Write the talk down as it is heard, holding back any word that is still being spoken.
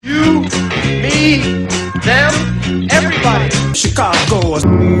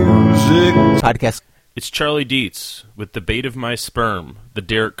podcast. It's Charlie Deets with The Bait of My Sperm, the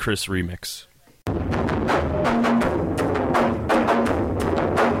DERIC CRISS remix.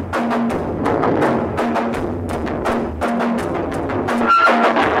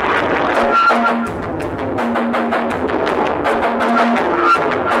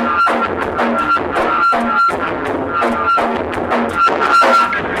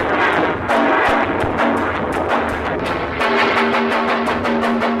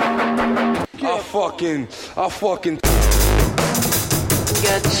 I fucking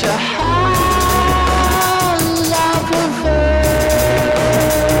get your hands off of her.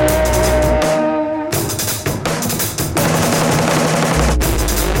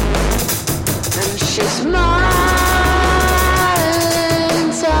 And she's smiling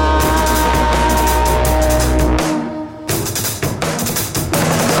time.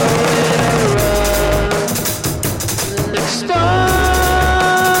 Next door.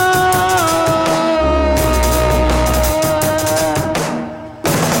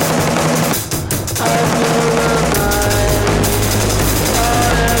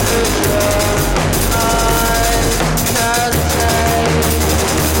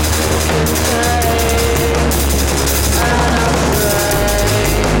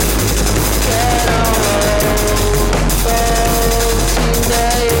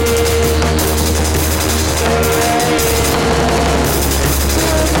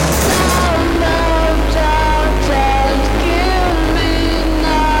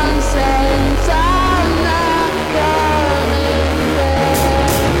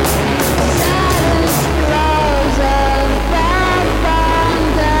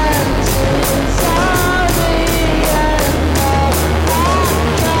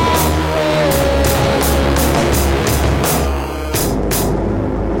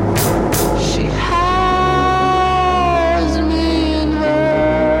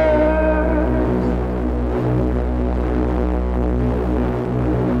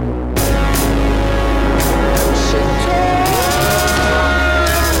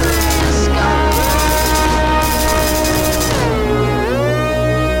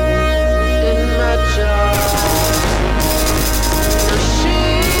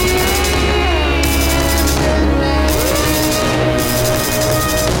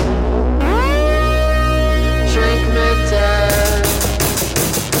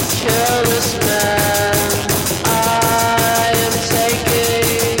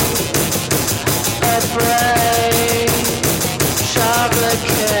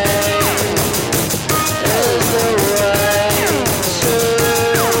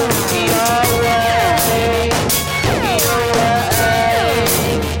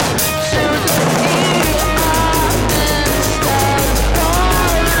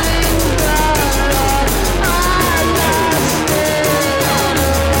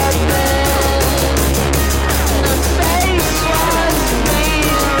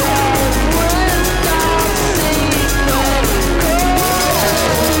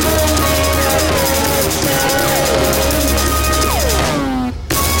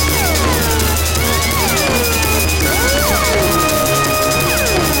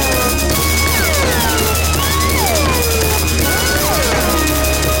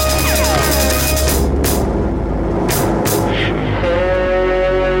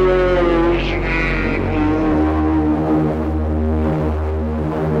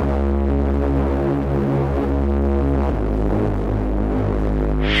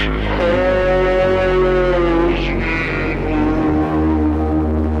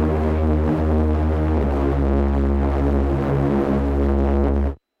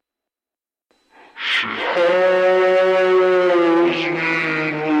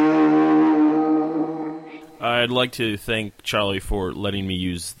 I'd like to thank Charlie for letting me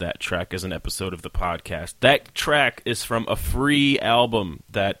use that track as an episode of the podcast. That track is from a free album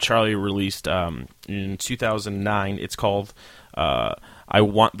that Charlie released in 2009. It's called I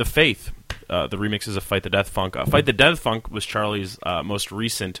Want the Faith. The remix is of Fight the Death Funk. Fight the Death Funk was Charlie's most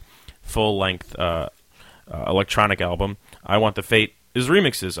recent full-length electronic album. I Want the Fate is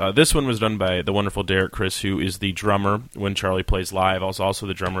remixes. This one was done by the wonderful DERIC CRISS, who is the drummer when Charlie plays live, also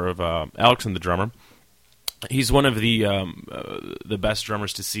the drummer of Alex and the Drummer. He's one of the best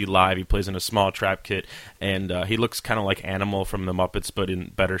drummers to see live. He plays in a small trap kit, and he looks kind of like Animal from the Muppets, but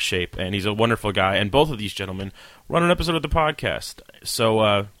in better shape. And he's a wonderful guy. And both of these gentlemen run an episode of the podcast.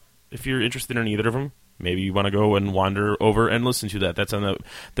 So if you're interested in either of them, maybe you want to go and wander over and listen to that. That's on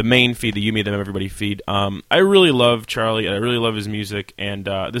the main feed, the You Me Them Everybody feed. I really love Charlie. I really love his music, and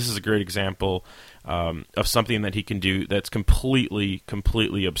this is a great example of something that he can do that's completely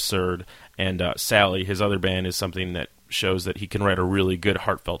absurd. And Sally, his other band, is something that shows that he can write a really good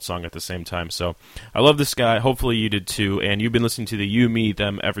heartfelt song at the same time. So I love this guy. Hopefully you did too. And you've been listening to the You, Me,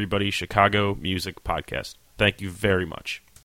 Them, Everybody Chicago Music Podcast. Thank you very much.